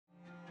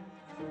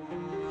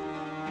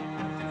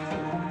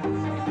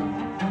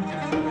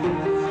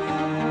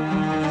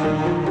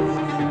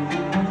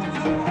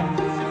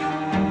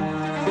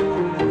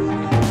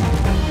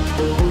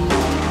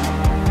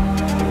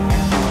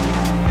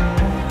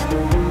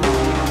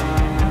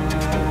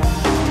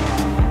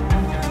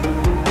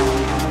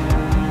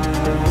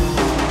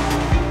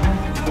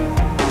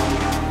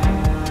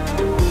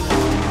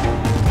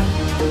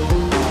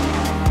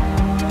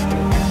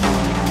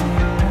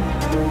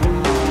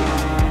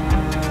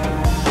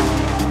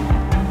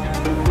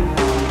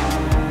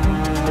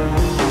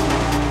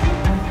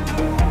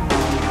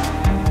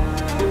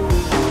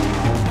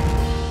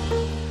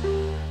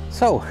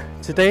So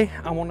today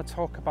I want to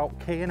talk about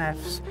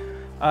K&F's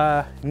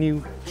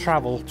new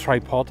travel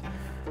tripod.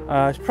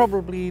 It's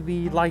probably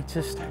the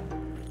lightest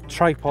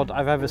tripod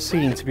I've ever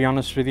seen, to be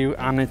honest with you,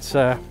 and it's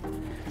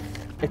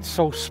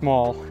so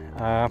small.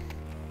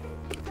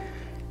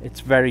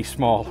 It's very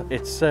small.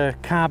 It's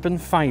carbon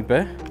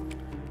fibre,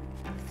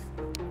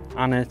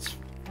 and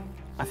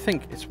I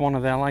think it's one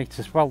of their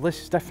lightest. Well,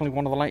 this is definitely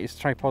one of the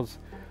lightest tripods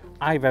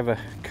I've ever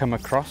come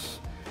across.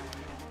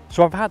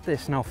 So I've had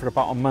this now for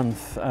about a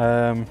month.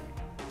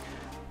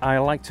 I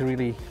like to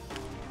really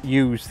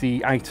use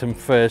the item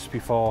first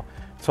before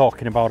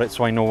talking about it,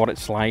 so I know what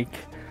it's like.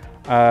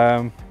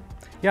 Yeah,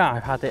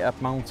 I've had it up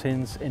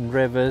mountains, in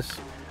rivers,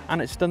 and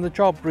it's done the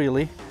job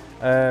really.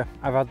 I've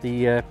had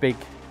the big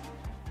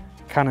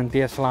Canon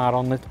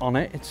DSLR on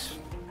it. It's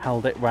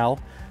held it well,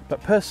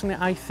 but personally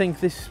I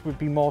think this would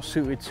be more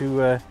suited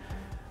to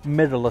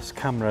mirrorless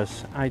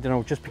cameras. I don't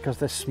know, just because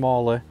they're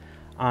smaller,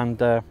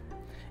 and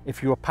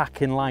if you were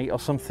packing light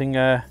or something,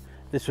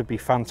 this would be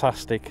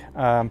fantastic.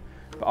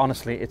 But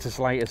honestly, it's as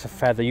light as a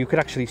feather. You could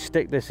actually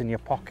stick this in your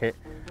pocket.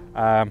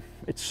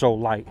 It's so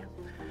light.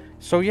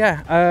 So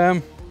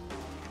yeah,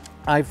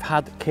 I've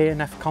had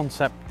K&F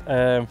concept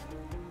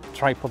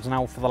tripods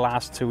now for the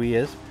last 2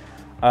 years.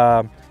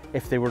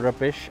 If they were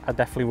rubbish, I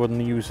definitely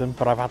wouldn't use them,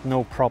 but I've had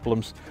no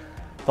problems.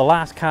 The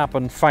last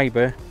carbon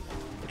fibre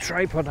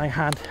tripod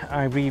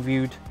I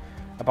reviewed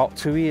about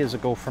 2 years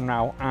ago from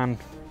now, and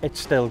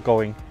it's still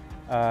going.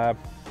 A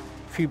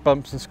few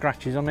bumps and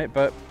scratches on it,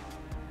 but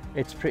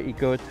it's pretty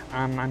good,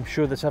 and I'm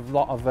sure there's a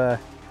lot of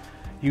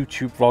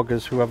YouTube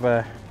vloggers who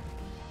have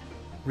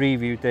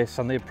reviewed this,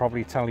 and they'll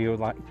probably tell you,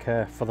 like,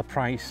 for the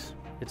price,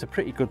 it's a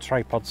pretty good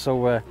tripod.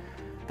 So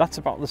that's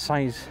about the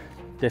size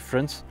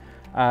difference,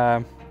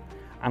 and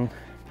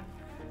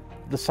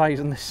the size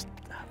on this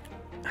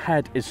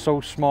head is so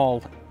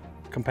small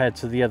compared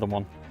to the other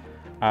one.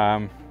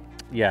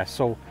 Yeah,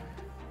 so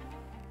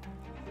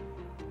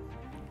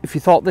if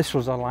you thought this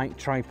was a light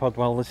tripod,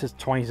 well, this is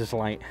twice as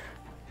light.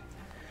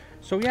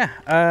 So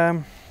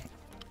yeah,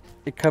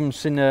 it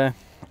comes in I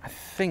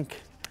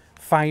think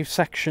 5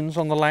 sections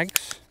on the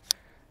legs.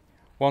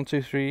 1,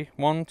 2, 3,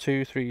 1,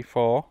 2, 3,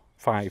 4,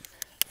 5.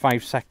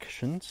 5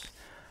 sections.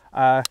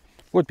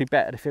 Would be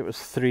better if it was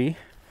 3.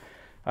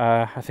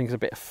 I think it's a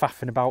bit of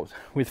faffing about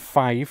with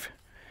 5.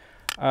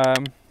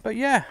 But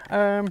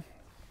yeah,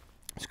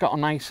 it's got a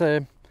nice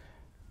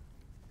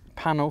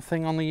panel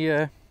thing on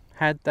the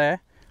head there,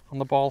 on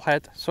the ball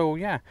head. So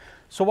yeah,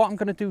 so what I'm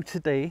going to do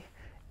today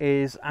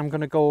is I'm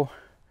going to go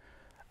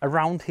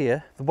around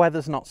here. The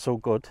weather's not so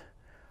good,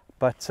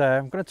 but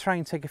I'm going to try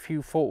and take a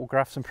few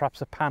photographs and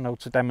perhaps a pano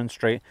to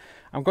demonstrate.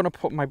 I'm going to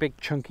put my big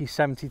chunky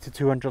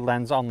 70-200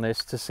 lens on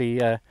this to see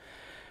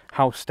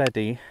how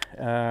steady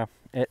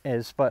it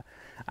is. But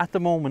at the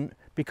moment,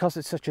 because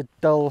it's such a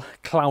dull,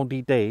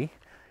 cloudy day,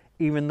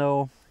 even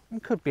though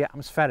it could be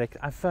atmospheric,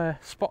 I've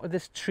spotted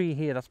this tree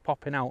here that's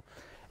popping out.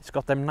 It's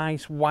got them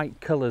nice white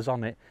colours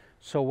on it,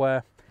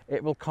 so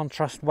it will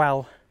contrast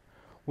well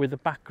with the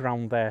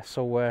background there.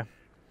 So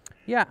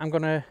yeah, I'm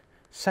going to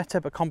set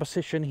up a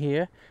composition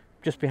here.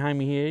 Just behind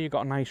me here, you've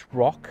got a nice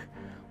rock,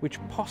 which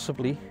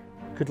possibly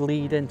could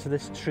lead into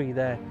this tree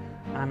there.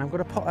 And I'm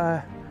going to put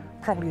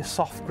probably a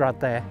soft grad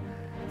there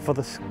for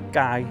the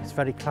sky. It's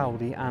very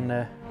cloudy,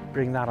 and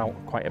bring that out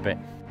quite a bit.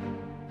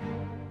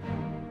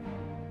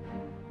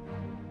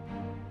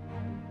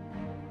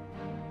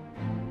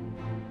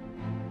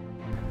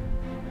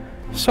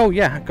 So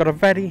yeah, I've got a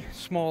very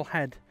small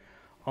head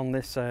on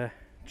this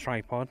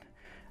tripod.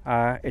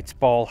 It's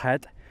ball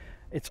head.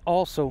 It's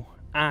also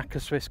Arca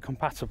Swiss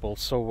compatible,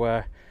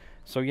 so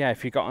so yeah,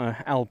 if you've got an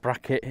L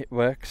bracket, it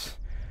works.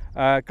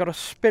 Got a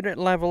spirit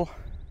level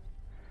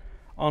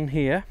on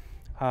here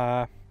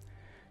to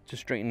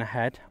straighten the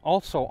head.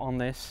 Also on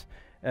this,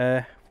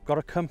 got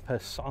a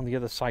compass on the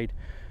other side.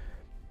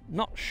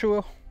 Not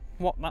sure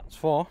what that's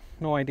for,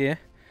 no idea.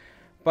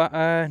 But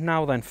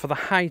now then, for the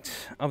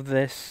height of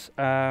this,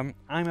 I'm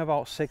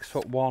about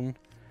 6'1",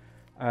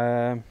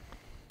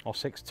 or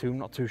 6'2",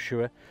 not too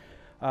sure.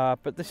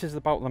 But this is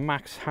about the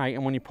max height,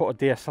 and when you put a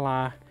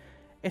DSLR,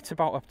 it's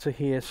about up to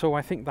here. So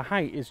I think the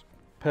height is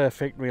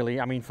perfect, really.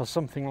 I mean, for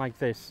something like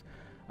this,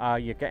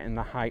 you're getting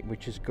the height,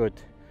 which is good.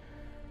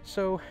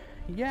 So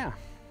yeah,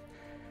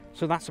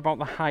 so that's about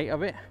the height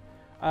of it.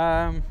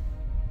 I'll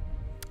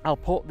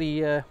put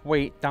the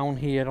weight down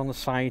here on the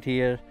side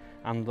here,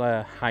 and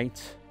the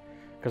height,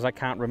 because I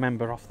can't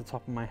remember off the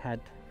top of my head.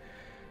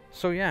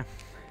 So yeah,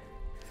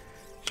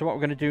 so what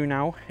we're going to do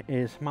now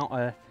is mount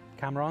a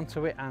camera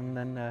onto it, and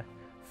then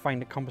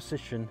find a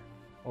composition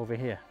over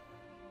here.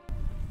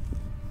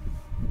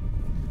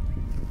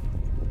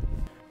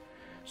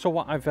 So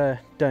what I've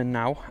done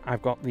now,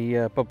 I've got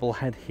the bubble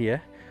head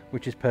here,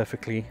 which is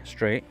perfectly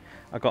straight.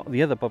 I've got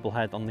the other bubble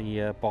head on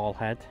the ball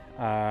head,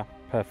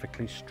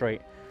 perfectly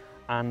straight.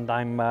 And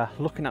I'm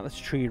looking at this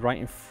tree right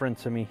in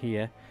front of me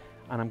here,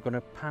 and I'm going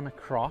to pan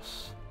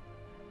across,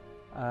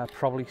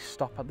 probably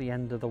stop at the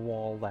end of the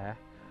wall there.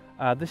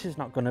 This is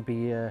not going to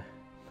be an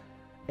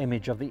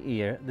image of the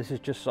ear. This is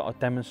just sort of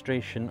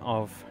demonstration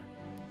of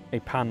a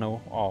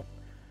pano or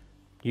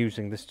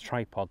using this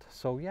tripod.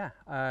 So yeah,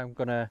 I'm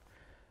gonna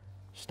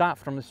start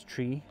from this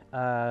tree.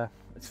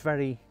 It's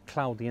very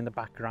cloudy in the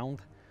background,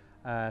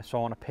 so I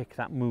want to pick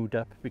that mood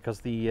up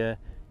because the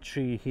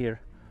tree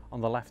here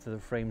on the left of the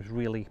frame is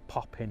really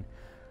popping.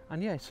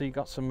 And yeah, so you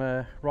got some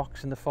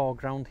rocks in the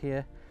foreground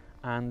here,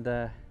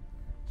 and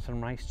some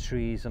nice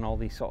trees and all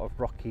these sort of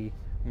rocky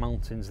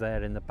mountains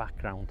there in the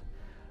background.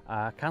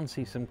 I can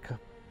see some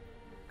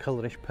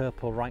colourish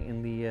purple right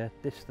in the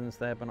distance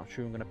there, but not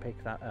sure I'm going to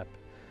pick that up.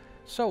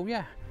 So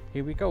yeah,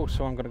 here we go.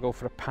 So I'm going to go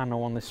for a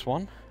pano on this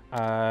one,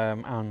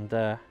 and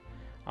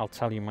I'll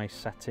tell you my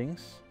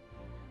settings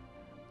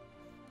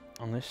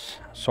on this.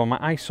 So my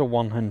ISO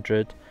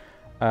 100,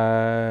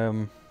 yeah,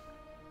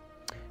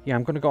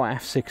 I'm going to go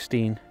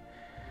f16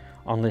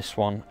 on this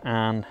one,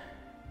 and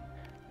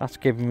that's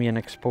giving me an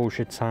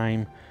exposure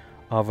time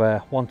of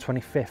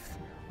 1/25th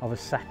of a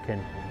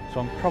second. So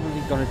I'm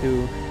probably going to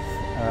do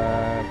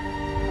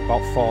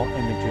about 4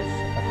 images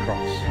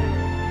across.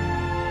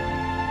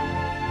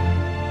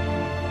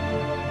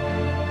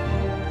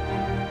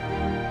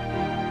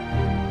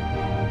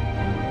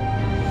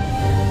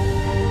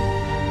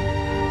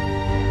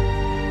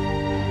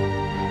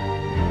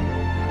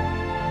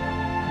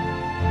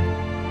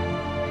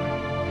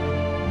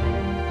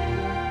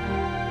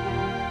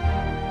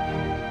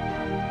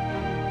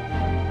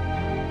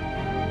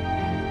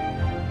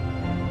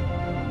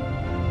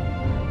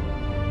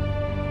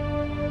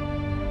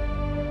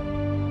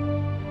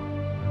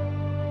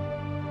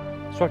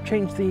 So I've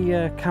changed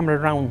the camera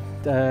around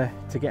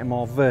to get a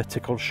more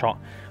vertical shot,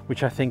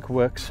 which I think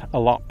works a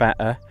lot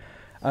better.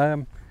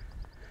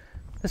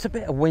 There's a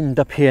bit of wind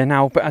up here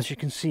now, but as you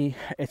can see,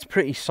 it's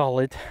pretty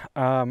solid.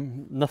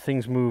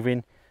 Nothing's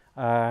moving,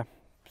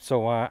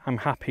 so I'm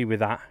happy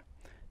with that,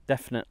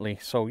 definitely.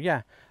 So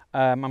yeah,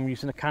 I'm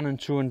using a Canon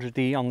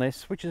 200D on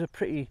this, which is a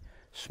pretty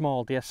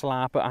small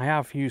DSLR, but I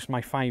have used my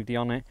 5D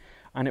on it,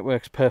 and it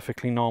works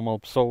perfectly normal.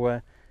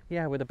 So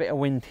yeah, with a bit of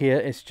wind here,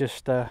 it's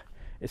just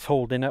it's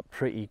holding up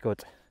pretty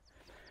good.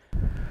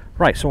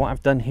 Right, so what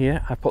I've done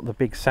here, I've put the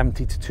big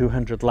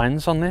 70-200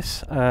 lens on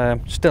this.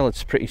 Still,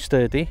 it's pretty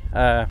sturdy,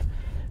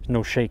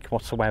 no shake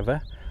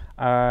whatsoever.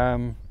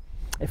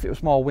 If it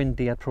was more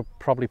windy, I'd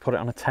probably put it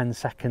on a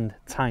 10-second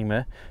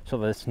timer so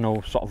there's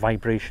no sort of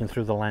vibration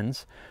through the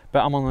lens.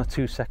 But I'm on a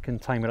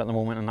 2-second timer at the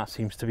moment, and that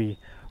seems to be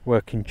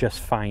working just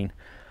fine.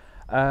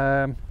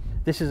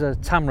 This is a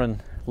Tamron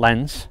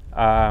lens,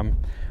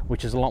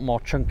 which is a lot more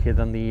chunkier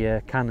than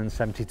the Canon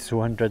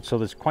 70-200, so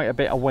there's quite a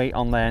bit of weight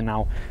on there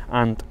now,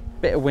 and a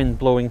bit of wind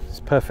blowing. It's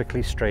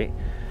perfectly straight.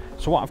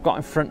 So what I've got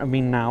in front of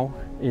me now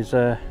is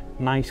a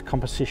nice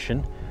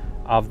composition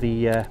of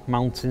the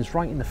mountains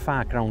right in the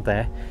foreground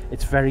there.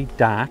 It's very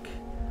dark.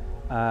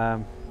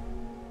 I've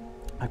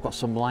got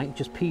some light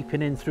just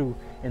peeping in through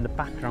in the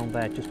background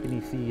there, just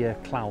beneath the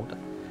cloud,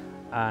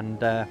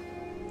 and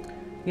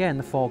yeah, in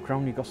the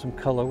foreground you've got some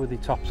colour with the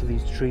tops of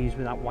these trees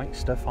with that white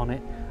stuff on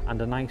it,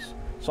 and a nice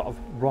sort of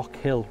rock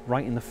hill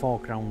right in the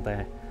foreground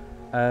there.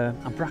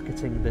 I'm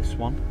bracketing this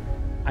one,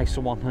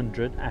 ISO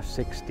 100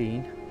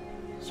 f16.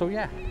 So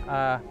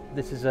yeah,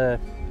 this is a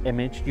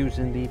image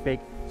using the big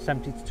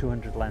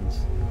 70-200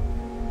 lens.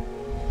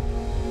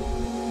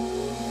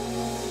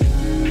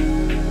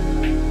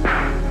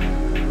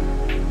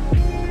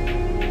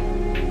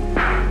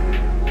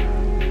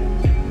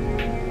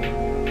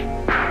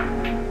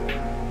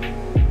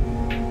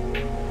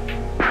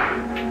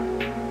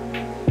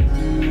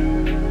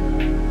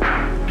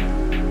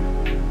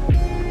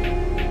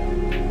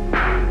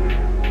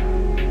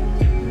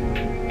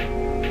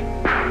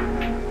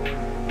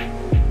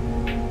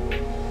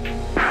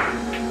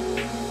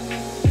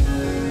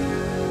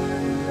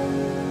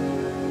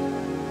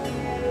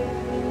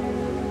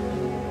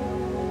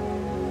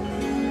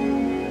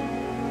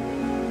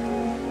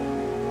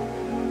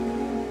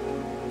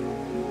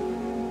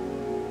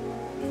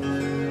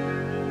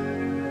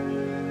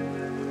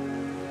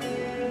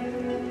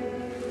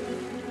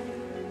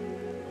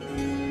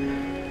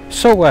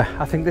 So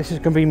I think this is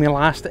going to be my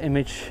last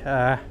image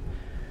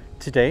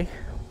today.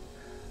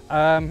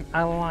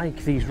 I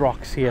like these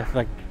rocks here,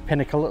 like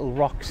pinnacle little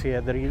rocks here.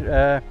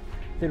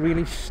 They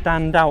really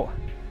stand out.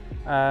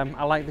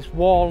 I like this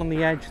wall on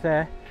the edge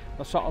there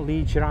that sort of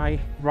leads your eye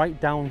right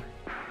down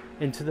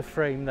into the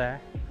frame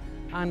there.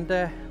 And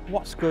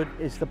what's good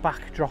is the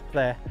backdrop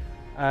there.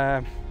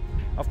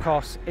 Of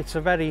course, it's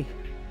a very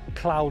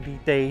cloudy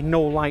day,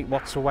 no light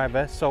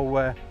whatsoever,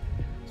 so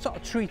sort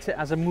of treat it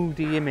as a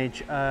moody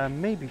image,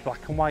 maybe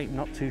black and white,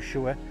 not too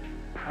sure.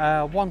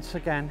 Once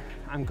again,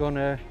 I'm going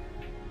to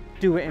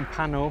do it in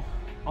pano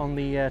on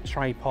the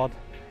tripod,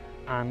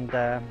 and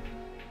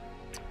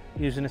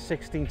using a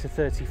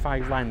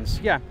 16-35 lens.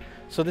 Yeah,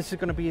 so this is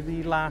going to be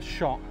the last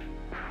shot,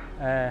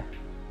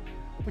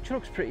 which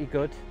looks pretty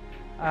good.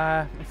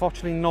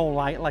 Unfortunately, no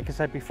light, like I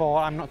said before.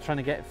 I'm not trying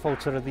to get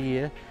photo of the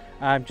year.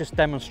 I'm just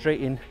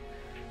demonstrating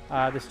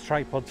this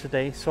tripod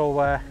today. So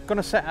going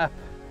to set up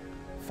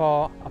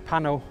for a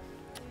pano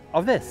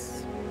of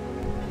this.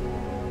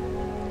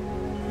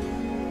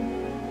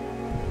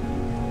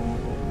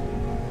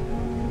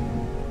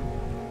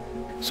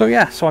 So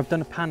yeah, so I've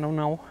done a panel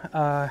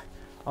now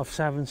of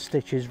 7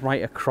 stitches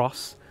right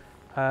across.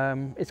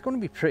 It's going to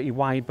be pretty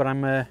wide, but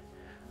I'm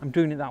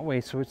doing it that way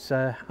so it's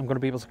I'm going to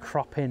be able to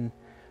crop in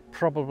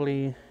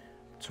probably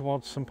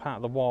towards some part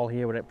of the wall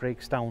here where it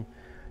breaks down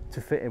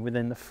to fit it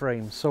within the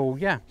frame. So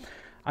yeah,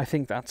 I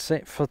think that's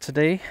it for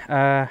today.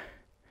 I've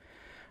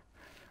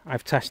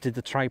tested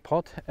the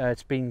tripod.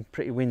 It's been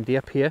pretty windy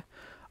up here,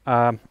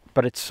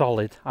 but it's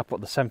solid. I put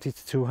the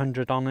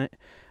 70-200 on it.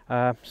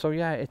 So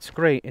yeah, it's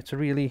great. It's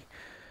really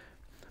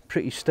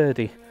pretty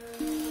sturdy.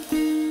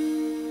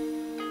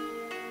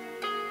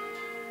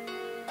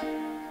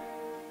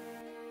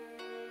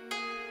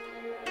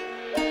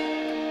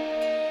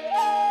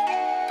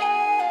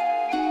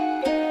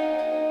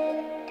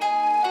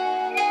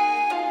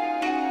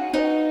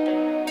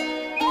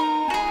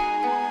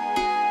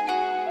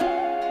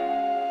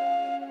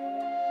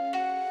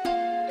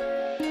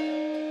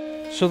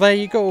 So there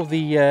you go,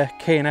 the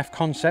K&F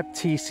Concept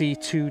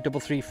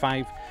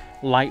TC2335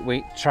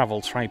 lightweight travel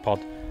tripod.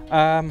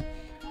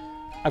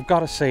 I've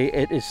got to say,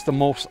 it is the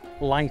most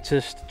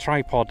lightest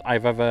tripod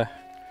I've ever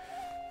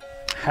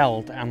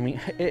held. I mean,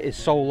 it is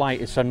so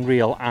light, it's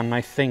unreal. And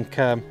I think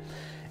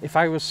if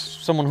I was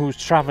someone who's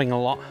traveling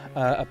a lot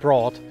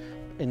abroad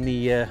in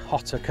the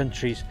hotter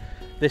countries,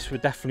 this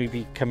would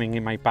definitely be coming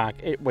in my bag.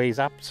 It weighs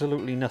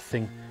absolutely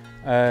nothing.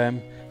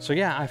 So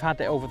yeah, I've had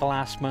it over the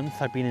last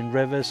month. I've been in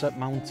rivers, up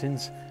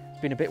mountains.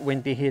 It's been a bit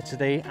windy here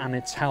today, and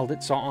it's held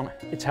its own.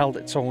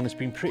 It's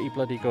been pretty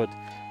bloody good.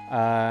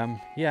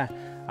 Yeah,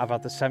 I've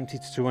had the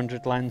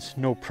 70-200 lens,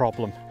 no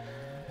problem.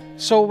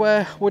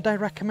 So would I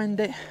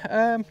recommend it?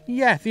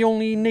 Yeah, the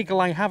only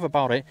niggle I have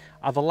about it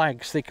are the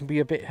legs. They can be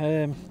a bit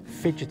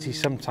fidgety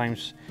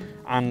sometimes,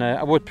 and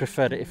I would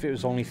prefer it if it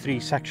was only 3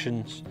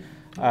 sections.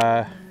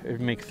 It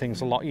would make things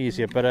a lot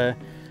easier, but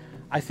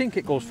I think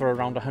it goes for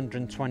around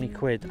 120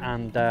 quid,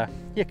 and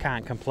you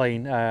can't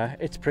complain.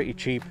 It's pretty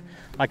cheap.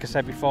 Like I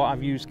said before,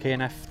 I've used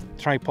K&F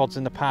tripods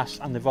in the past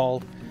and they've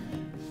all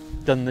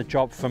done the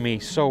job for me.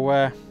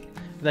 So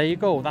there you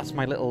go, that's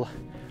my little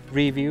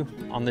review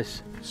on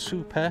this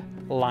super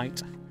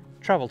light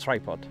travel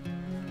tripod.